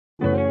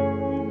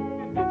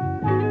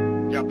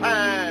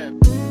Japan.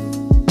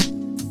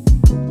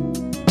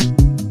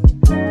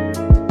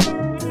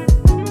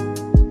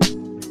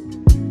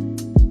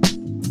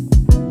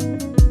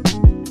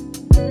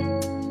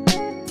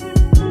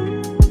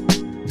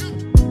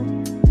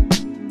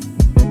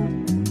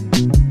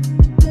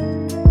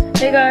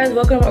 Hey guys,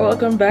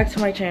 welcome back to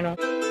my channel.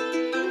 And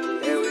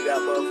we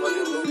got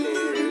motherfucking Luke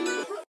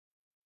here.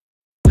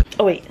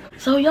 Oh wait,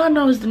 so y'all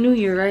know it's the new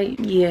year, right?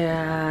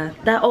 Yeah,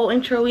 that old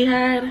intro we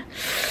had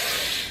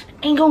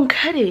ain't gonna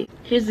cut it.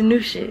 Here's the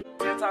new shit.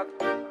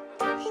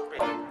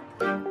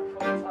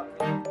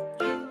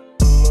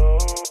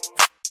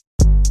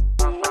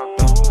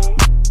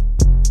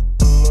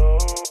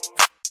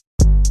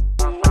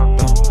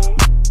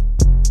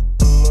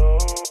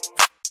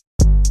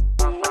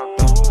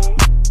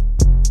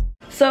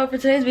 So for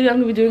today's video,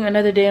 I'm gonna be doing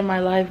another day in my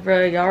life,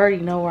 bro. Y'all already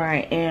know where I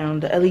am.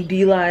 The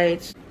LED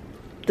lights,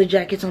 the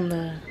jackets on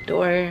the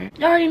door.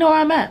 Y'all already know where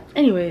I'm at.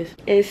 Anyways,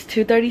 it's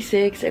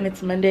 2:36 and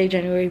it's Monday,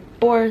 January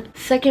 4th.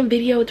 Second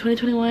video of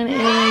 2021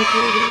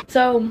 and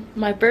so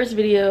my first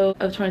video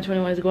of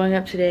 2021 is going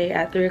up today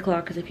at 3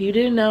 o'clock because if you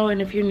didn't know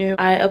and if you're new,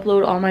 I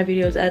upload all my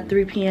videos at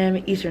 3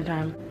 p.m. Eastern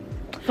time.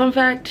 Fun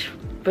fact,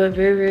 but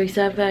very, very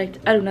sad fact,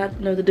 I do not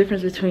know the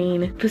difference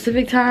between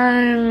Pacific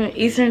time,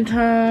 Eastern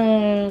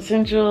time,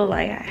 Central.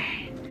 Like,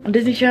 on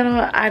Disney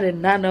Channel, I did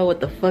not know what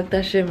the fuck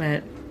that shit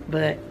meant,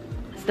 but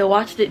still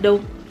watched it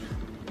though.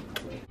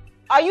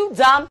 Are you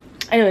dumb?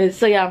 Anyways,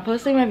 so yeah, I'm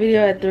posting my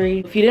video at 3.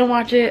 If you didn't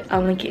watch it,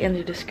 I'll link it in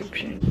the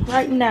description.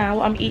 Right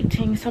now, I'm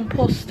eating some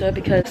pasta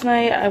because last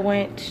night I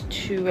went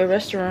to a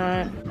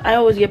restaurant. I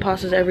always get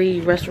pastas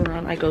every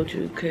restaurant I go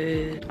to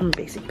because I'm a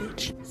basic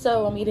bitch.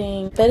 So I'm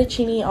eating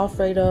fettuccine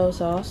alfredo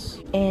sauce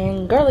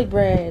and garlic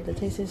bread. The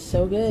taste is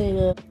so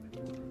good.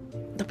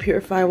 The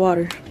purified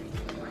water.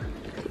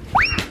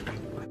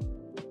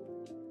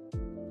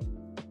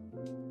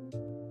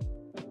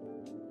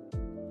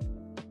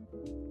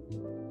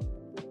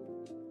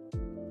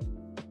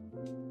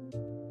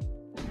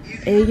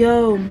 Hey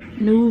yo,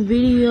 new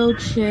video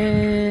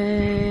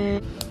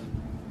check.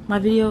 My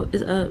video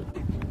is up.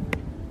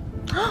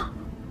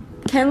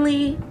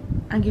 Kenley,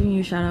 I'm giving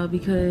you a shout out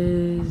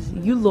because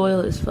you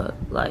loyal as fuck.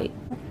 Like,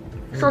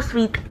 so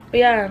sweet. But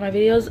yeah, my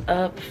video's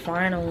up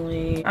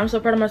finally. I'm so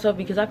proud of myself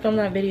because I filmed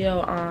that video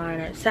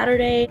on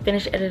Saturday,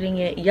 finished editing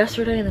it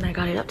yesterday, and then I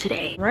got it up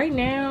today. Right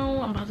now,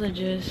 I'm about to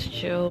just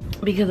chill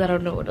because I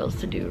don't know what else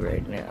to do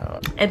right now.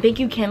 And thank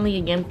you, Kenley,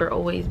 again for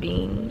always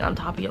being on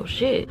top of your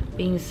shit,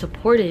 being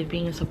supportive,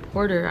 being a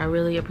supporter. I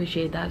really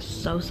appreciate that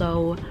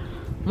so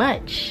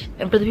much.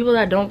 And for the people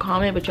that don't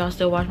comment but y'all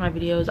still watch my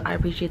videos, I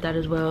appreciate that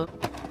as well.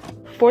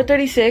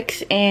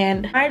 4:36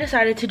 and I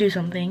decided to do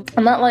something.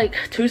 I'm not like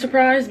too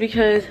surprised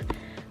because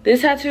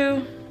this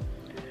tattoo,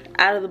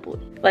 out of the blue.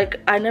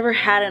 Like, I never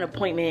had an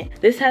appointment.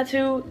 This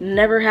tattoo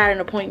never had an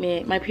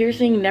appointment. My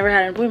piercing never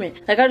had an appointment.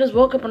 Like, I just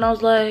woke up and I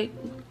was like,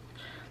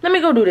 let me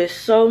go do this.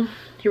 So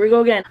here we go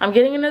again. I'm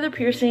getting another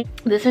piercing.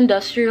 This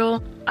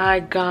industrial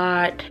I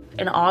got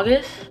in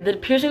August. The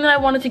piercing that I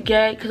wanted to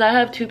get, because I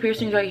have 2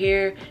 piercings right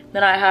here,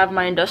 then I have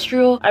my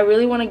industrial. I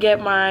really want to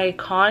get my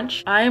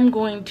conch. I am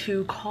going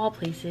to call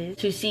places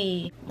to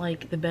see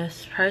like the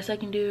best price I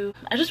can do.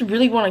 I just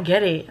really want to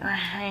get it. Hold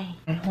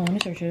on, let me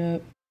search it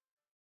up.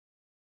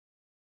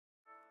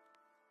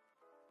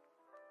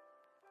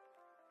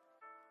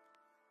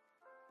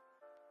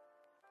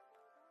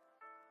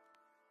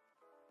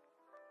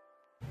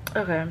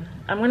 Okay,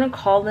 I'm gonna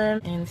call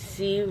them and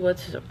see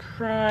what's the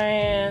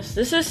price.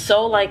 This is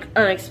so like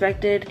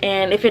unexpected,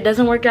 and if it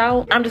doesn't work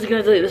out, I'm just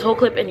gonna delete this whole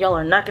clip and y'all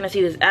are not gonna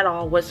see this at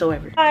all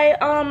whatsoever. Hi,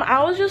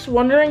 I was just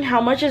wondering how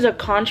much is a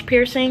conch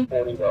piercing?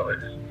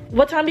 $40.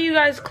 What time do you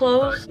guys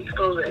close? You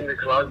close at 8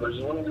 o'clock, but if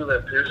you want to do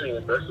that piercing,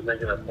 it's best to make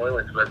an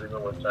appointment to let me know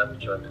what time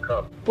you're trying to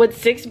come. Would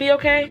 6 be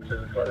okay? 6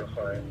 o'clock is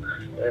fine.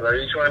 And are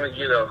you trying to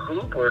get a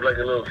hoop or like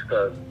a little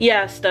stud?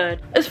 Yeah, stud.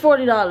 It's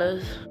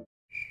 $40.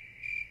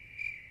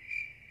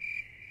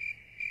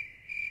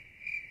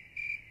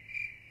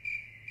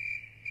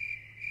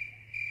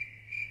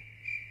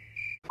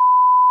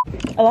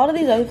 A lot of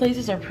these other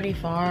places are pretty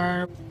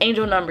far.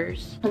 Angel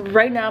numbers.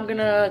 Right now I'm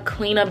gonna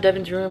clean up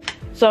Devin's room.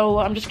 So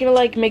I'm just gonna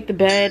like make the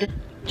bed,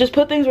 just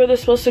put things where they're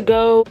supposed to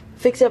go,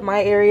 fix up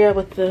my area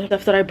with the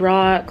stuff that I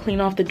brought, clean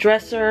off the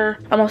dresser.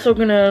 I'm also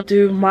gonna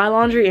do my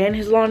laundry and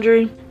his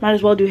laundry. Might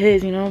as well do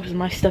his, you know, because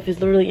my stuff is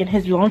literally in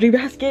his laundry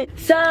basket.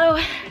 So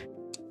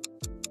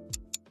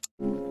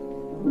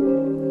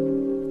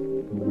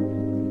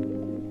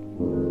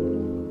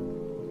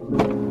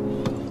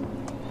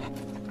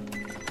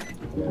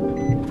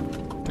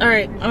all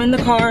right, I'm in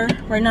the car.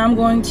 Right now I'm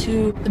going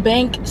to the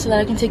bank so that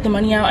I can take the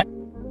money out.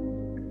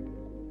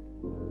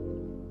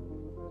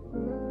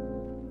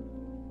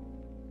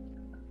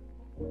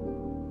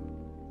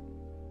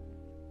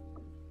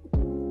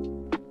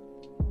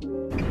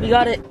 We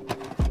got it.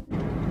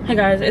 Hey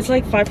guys, it's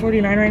like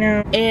 5:49 right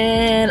now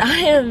and I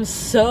am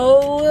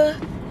so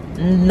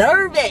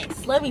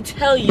nervous, let me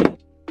tell you.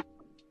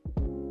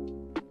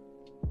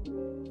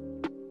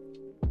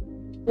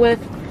 But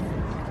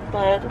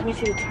let me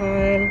see the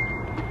time.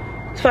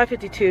 It's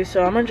 5:52,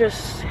 so I'm gonna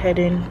just head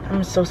in.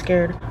 I'm so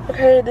scared.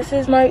 Okay, this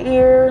is my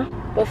ear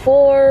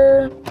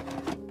before.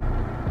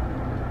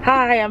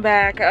 Hi, I'm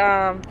back.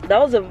 That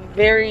was a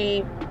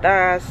very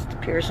fast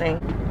piercing.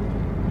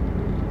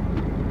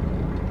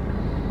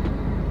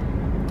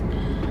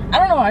 I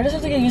don't know, I just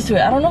have to get used to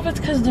it. I don't know if it's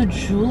because the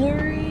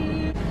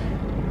jewelry.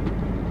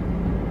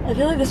 I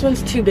feel like this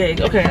one's too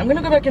big. Okay, I'm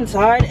gonna go back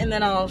inside and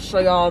then I'll show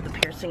y'all the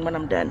piercing when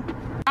I'm done.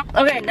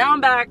 Okay, now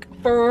I'm back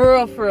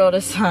for real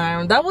this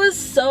time. That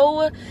was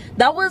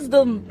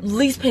the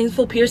least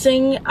painful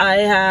piercing I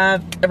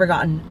have ever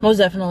gotten. Most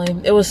definitely.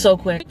 It was so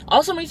quick.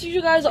 Also, make sure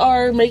you guys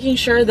are making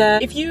sure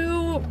that if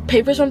you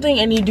pay for something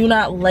and you do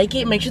not like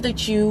it, make sure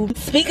that you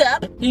speak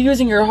up. You're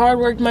using your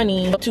hard-worked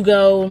money to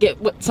go get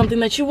something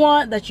that you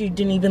want that you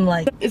didn't even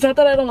like. It's not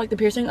that I don't like the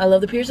piercing. I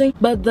love the piercing.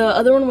 But the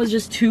other one was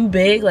just too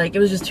big. Like, it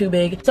was just too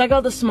big. So I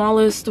got the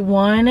smallest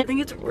one. I think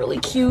it's really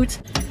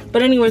cute.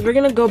 But anyways, we're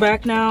gonna go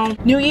back now.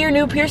 New year,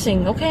 new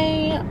piercing,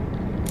 okay?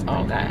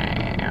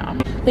 Okay.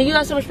 Thank you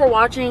guys so much for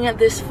watching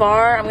this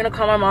far. I'm gonna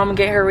call my mom and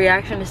get her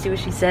reaction to see what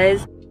she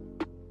says.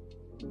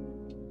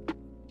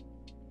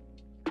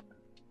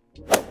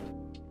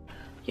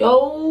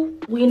 Yo,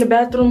 we in the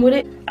bathroom with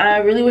it. I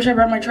really wish I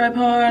brought my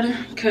tripod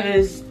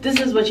because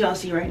this is what y'all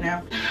see right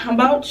now. I'm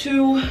about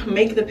to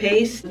make the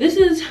paste. This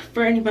is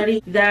for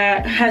anybody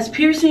that has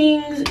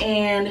piercings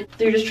and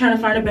they're just trying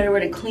to find a better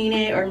way to clean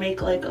it or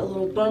make like a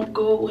little bump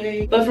go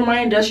away. But for my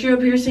industrial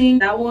piercing,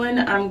 that one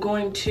I'm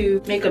going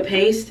to make a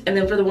paste, and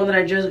then for the one that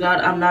I just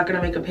got, I'm not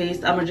gonna make a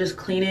paste. I'm gonna just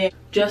clean it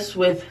just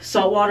with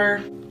salt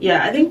water.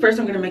 Yeah, I think first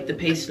I'm gonna make the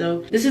paste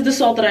though. This is the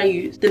salt that I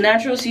use. The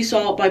natural sea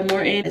salt by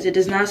Morton, as it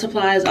does not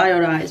supply as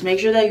iodized. Make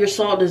sure that your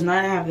salt does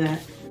not have that.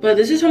 But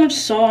this is how much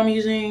salt I'm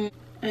using.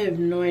 I have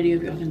no idea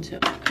if y'all can tell.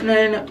 And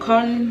then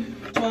cotton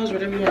swabs,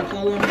 whatever you wanna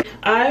call them.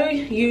 I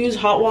use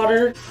hot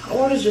water. Hot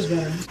water is just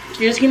better.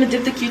 You're just gonna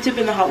dip the Q-tip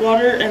in the hot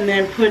water and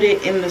then put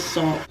it in the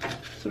salt.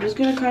 So I'm just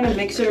gonna kind of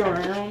mix it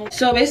around.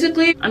 So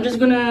basically, I'm just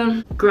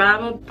gonna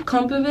grab a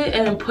clump of it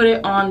and then put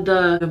it on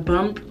the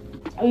bump.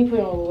 I'm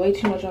putting way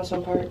too much on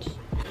some parts.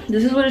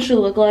 This is what it should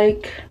look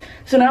like.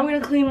 So now I'm gonna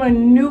clean my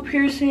new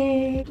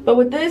piercing. But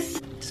with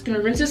this, just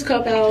gonna rinse this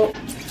cup out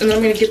and then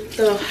I'm gonna get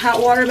the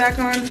hot water back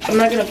on. I'm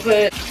not gonna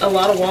put a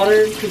lot of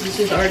water because this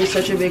is already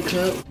such a big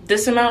cup.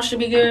 This amount should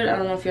be good. I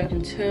don't know if y'all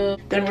can tell.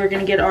 Then we're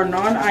gonna get our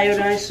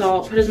non-iodized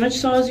salt. Put as much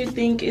salt as you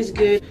think is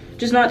good.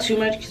 Just not too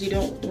much because you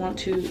don't want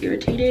to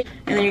irritate it.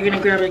 And then you're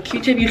gonna grab a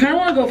Q-tip. You kind of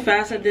want to go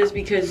fast at this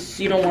because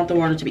you don't want the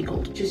water to be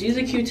cold. Just use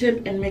a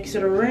Q-tip and mix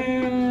it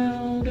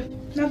around.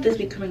 Not this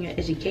becoming an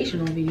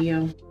educational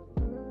video.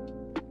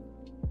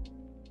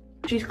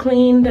 She's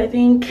cleaned, I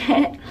think.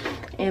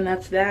 And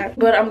that's that.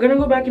 But I'm gonna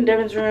go back in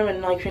Devin's room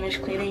and like finish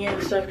cleaning it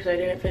and stuff because I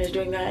didn't finish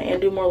doing that, and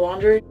do more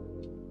laundry.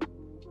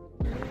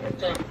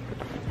 What's up?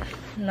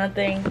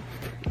 Nothing.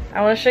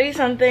 I want to show you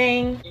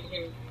something.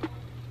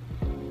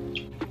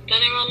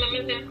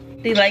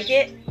 Do you like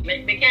it?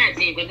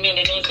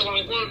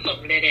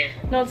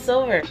 No, it's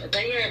silver.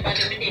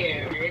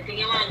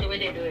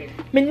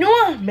 Me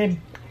know. Me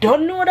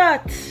don't know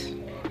that.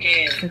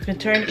 Okay. Since me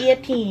turned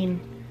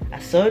 18, I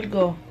saw it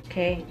go.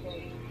 Okay.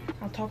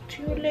 I'll talk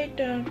to you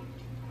later.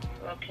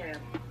 Okay.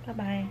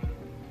 Bye-bye.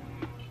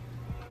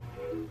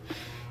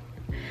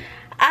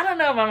 I don't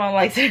know if my mom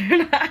likes it or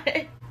not.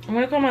 I'm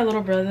gonna call my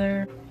little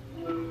brother.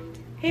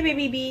 Hey,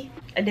 baby B.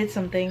 I did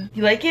something.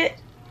 You like it?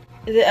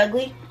 Is it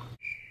ugly?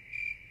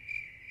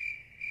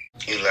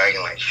 You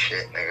lagging like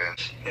shit,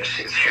 nigga. Your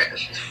shit's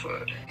trash as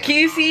fuck. Can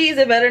you see? Is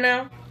it better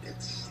now?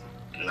 It's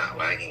not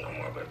lagging no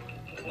more, but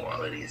the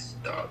quality is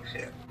dog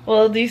shit.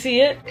 Well, do you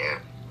see it? Yeah.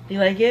 Do you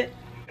like it?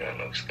 Yeah, it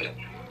looks good.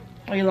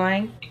 Are you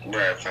lying?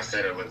 Bruh, if I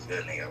said it looks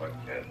good, nigga, it looks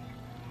good.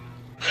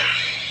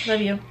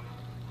 Love you.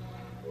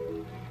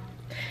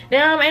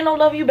 Damn, ain't no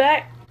love you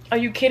back. Are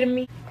you kidding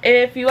me?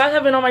 If you guys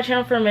have been on my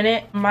channel for a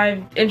minute,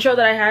 my intro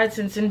that I had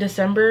since in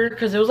December,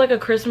 because it was like a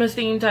Christmas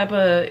themed type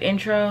of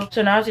intro,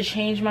 so now I have to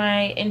change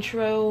my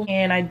intro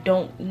and I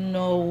don't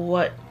know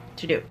what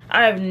to do.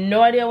 I have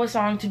no idea what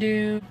song to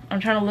do. I'm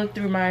trying to look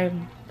through my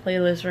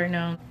playlist right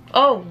now.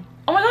 Oh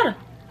my god,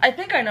 I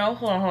think I know.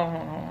 Hold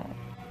on.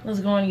 Let's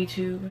go on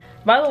YouTube.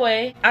 By the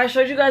way, I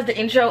showed you guys the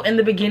intro in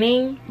the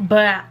beginning,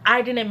 but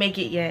I didn't make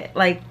it yet.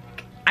 Like,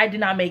 I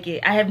did not make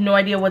it. I have no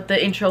idea what the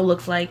intro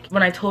looks like.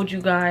 When I told you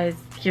guys,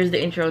 here's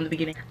the intro in the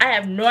beginning. I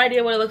have no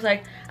idea what it looks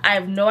like. I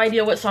have no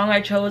idea what song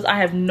I chose. I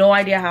have no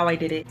idea how I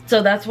did it.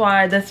 So that's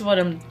what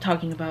I'm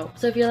talking about.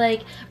 So if you're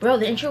like, bro,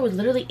 the intro was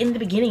literally in the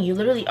beginning. You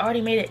literally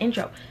already made an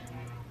intro.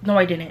 No,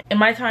 I didn't. In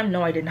my time,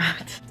 no, I did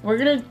not. We're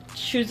gonna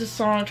choose a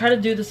song, try to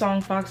do the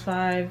song Fox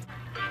 5.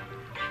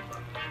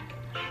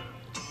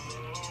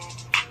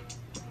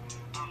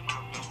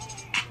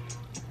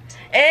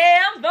 Hey,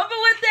 I'm bumping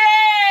with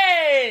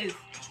this!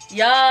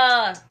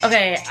 Yeah.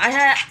 Okay,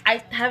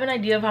 I have an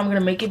idea of how I'm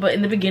gonna make it, but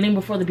in the beginning,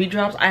 before the beat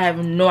drops, I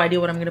have no idea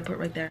what I'm gonna put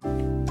right there.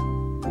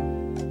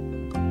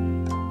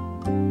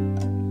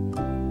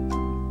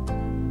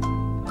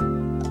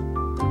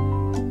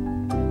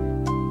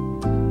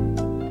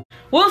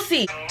 We'll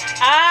see.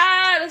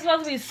 Ah, this is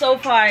supposed to be so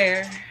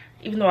fire.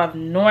 even though I have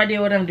no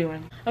idea what I'm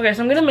doing. Okay,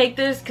 so I'm gonna make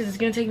this because it's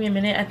gonna take me a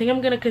minute. I think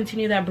I'm gonna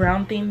continue that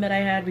brown theme that I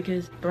had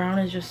because brown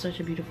is just such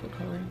a beautiful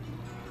color.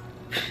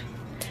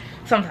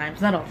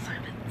 Sometimes, not all the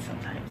time, but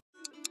sometimes.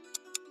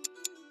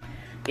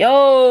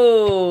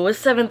 Yo, it's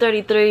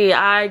 7:33.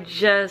 I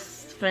just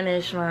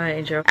finished my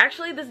intro.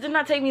 Actually, this did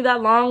not take me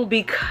that long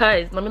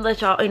because, let me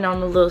let y'all in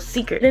on a little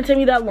secret. It didn't take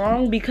me that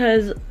long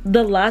because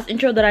the last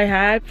intro that I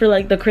had for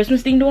like the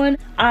Christmas themed one,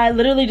 I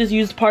literally just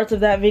used parts of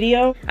that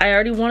video. I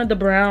already wanted the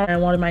brown, I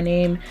wanted my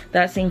name,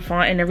 that same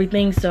font and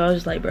everything, so I was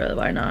just like, bro,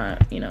 why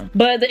not, you know?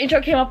 But the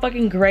intro came out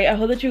fucking great. I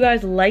hope that you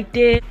guys liked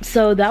it.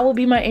 So that will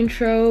be my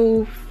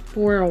intro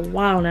for a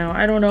while now.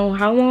 I don't know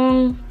how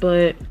long,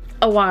 but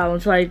a while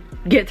until I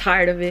get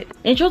tired of it.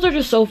 Intros are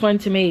just so fun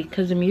to make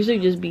because the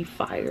music just be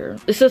fire.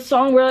 It's a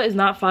song where it's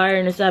not fire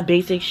and it's that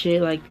basic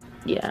shit. Like,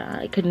 yeah,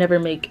 I could never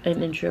make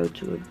an intro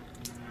to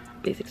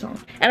a basic song.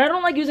 And I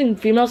don't like using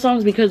female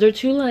songs because they're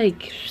too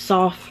like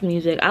soft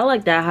music. I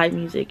like that hype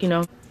music, you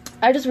know.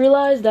 I just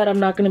realized that I'm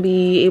not gonna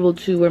be able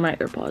to wear my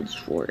AirPods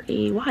for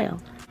a while.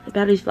 The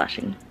battery's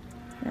flashing.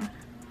 Yeah.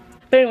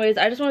 But anyways,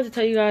 I just wanted to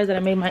tell you guys that I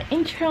made my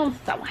intro. I'm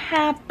so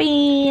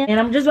happy. And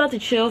I'm just about to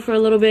chill for a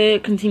little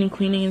bit, continue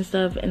cleaning and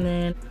stuff, and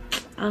then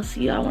I'll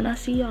see y'all when I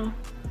see y'all.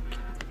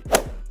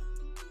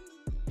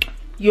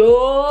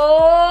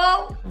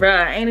 Yo!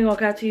 Bruh, I ain't gonna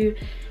cut to you.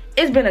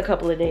 It's been a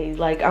couple of days.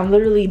 Like, I'm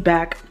literally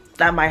back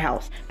at my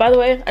house. By the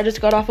way, I just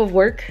got off of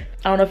work.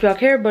 I don't know if y'all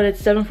care, but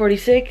it's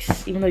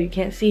 7:46, even though you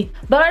can't see.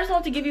 But I just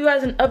wanted to give you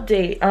guys an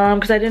update,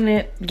 because I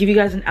didn't give you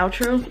guys an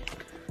outro.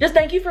 Just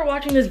thank you for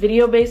watching this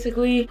video,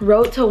 basically.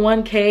 Road to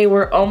 1K,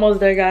 we're almost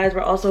there, guys.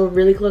 We're also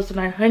really close to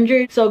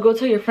 900. So go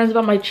tell your friends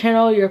about my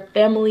channel, your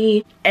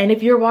family. And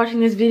if you're watching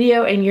this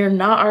video and you're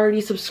not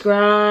already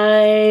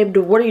subscribed,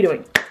 what are you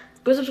doing?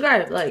 Go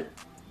subscribe, like,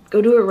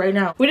 go do it right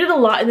now. We did a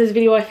lot in this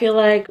video, I feel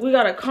like. We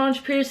got a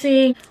conch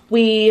piercing.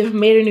 We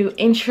made a new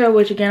intro,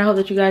 which again, I hope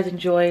that you guys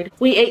enjoyed.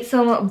 We ate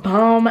some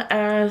bomb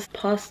ass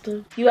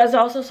pasta. You guys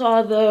also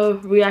saw the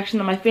reaction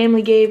that my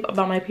family gave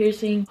about my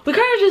piercing. We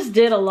kind of just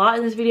did a lot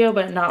in this video,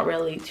 but not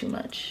really too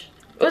much.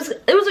 It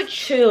was a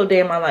chill day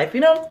in my life, you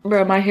know?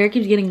 Bro, my hair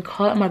keeps getting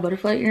caught in my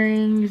butterfly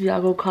earrings.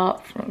 Y'all go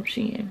cop from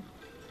Shein.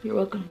 You're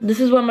welcome. This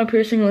is what my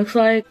piercing looks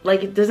like.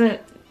 Like, it doesn't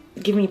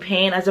give me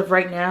pain as of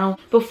right now.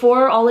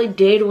 Before, all it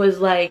did was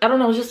like, I don't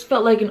know, it just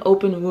felt like an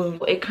open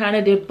wound. It kind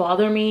of did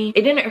bother me.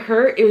 It didn't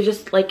hurt, it was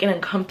just like an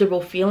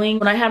uncomfortable feeling.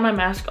 When I had my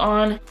mask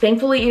on,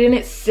 thankfully it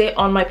didn't sit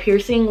on my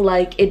piercing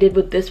like it did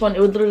with this one.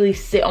 It would literally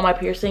sit on my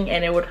piercing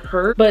and it would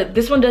hurt. But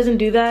this one doesn't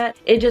do that.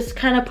 It just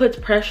kind of puts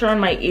pressure on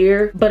my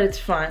ear, but it's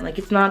fine. Like,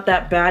 it's not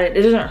that bad.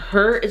 It doesn't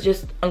hurt, it's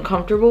just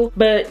uncomfortable.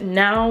 But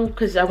now,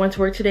 because I went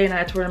to work today and I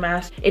had to wear a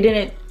mask, it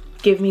didn't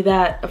give me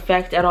that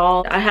effect at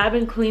all. I have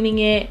been cleaning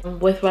it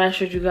with what I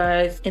showed you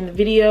guys in the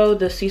video,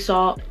 the sea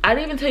salt. I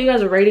didn't even tell you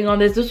guys a rating on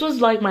this. This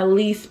was like my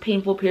least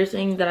painful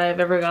piercing that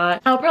I've ever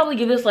got. I'll probably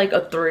give this like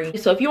a 3.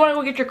 So if you want to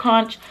go get your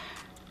conch,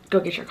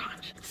 go get your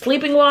conch.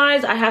 Sleeping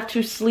wise, I have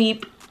to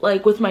sleep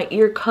like with my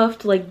ear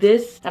cuffed like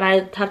this, and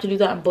I have to do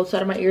that on both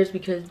sides of my ears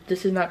because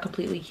this is not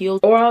completely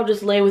healed. Or I'll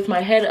just lay with my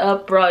head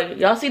up. Bro,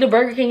 y'all see the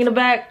Burger King in the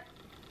back?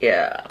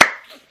 Yeah.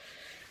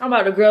 I'm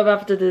about to grub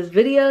after this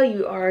video,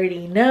 you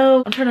already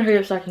know. I'm trying to hurry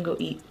up so I can go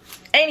eat.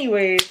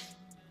 Anyways.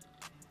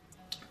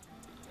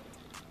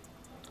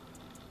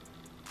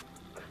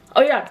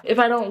 Oh yeah, if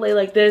I don't lay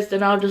like this,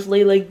 then I'll just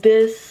lay like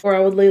this. Or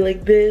I would lay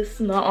like this,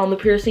 not on the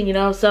piercing, you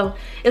know? So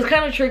it's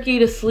kind of tricky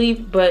to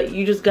sleep, but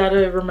you just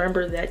gotta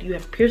remember that you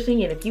have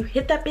piercing, and if you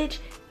hit that bitch,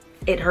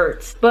 it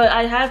hurts. But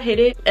I have hit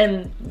it,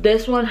 and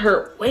this one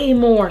hurt way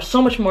more,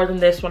 so much more than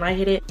this when I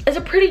hit it. It's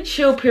a pretty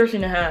chill piercing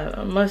to have,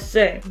 I must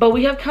say. But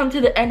we have come to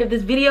the end of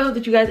this video. I hope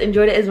that you guys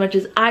enjoyed it as much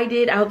as I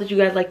did. I hope that you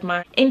guys liked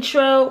my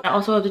intro. I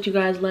also hope that you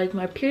guys liked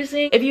my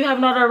piercing. If you have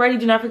not already,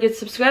 do not forget to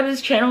subscribe to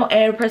this channel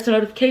and press the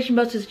notification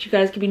bell so that you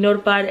guys can be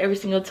notified every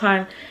single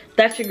time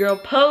that's your girl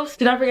posts.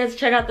 Do not forget to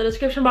check out the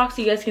description box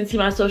so you guys can see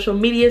my social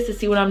medias to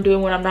see what I'm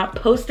doing when I'm not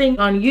posting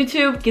on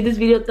YouTube. Give this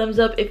video a thumbs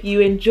up if you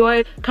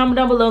enjoyed. Comment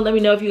down below, let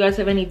me know if you guys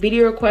have any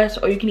video requests,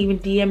 or you can even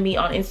DM me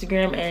on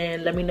Instagram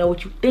and let me know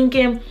what you're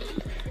thinking.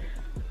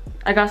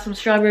 I got some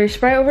strawberry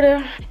Sprite over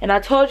there, and I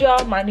told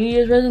y'all my New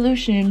Year's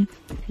resolution,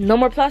 no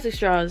more plastic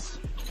straws.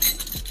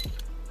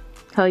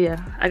 Hell yeah,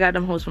 I got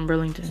them hoes from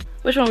Burlington.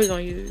 Which one are we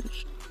gonna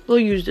use? We'll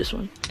use this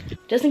one,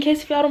 just in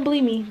case if y'all don't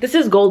believe me. This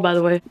is gold, by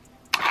the way.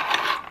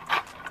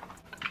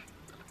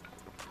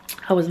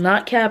 I was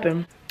not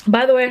capping.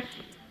 By the way,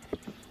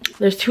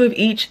 there's 2 of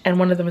each, and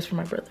one of them is for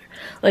my brother.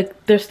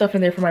 Like, there's stuff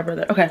in there for my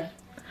brother. Okay,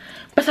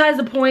 besides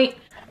the point.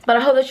 But I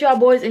hope that y'all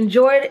boys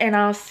enjoyed, and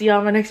I'll see y'all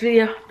in my next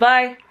video.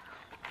 Bye.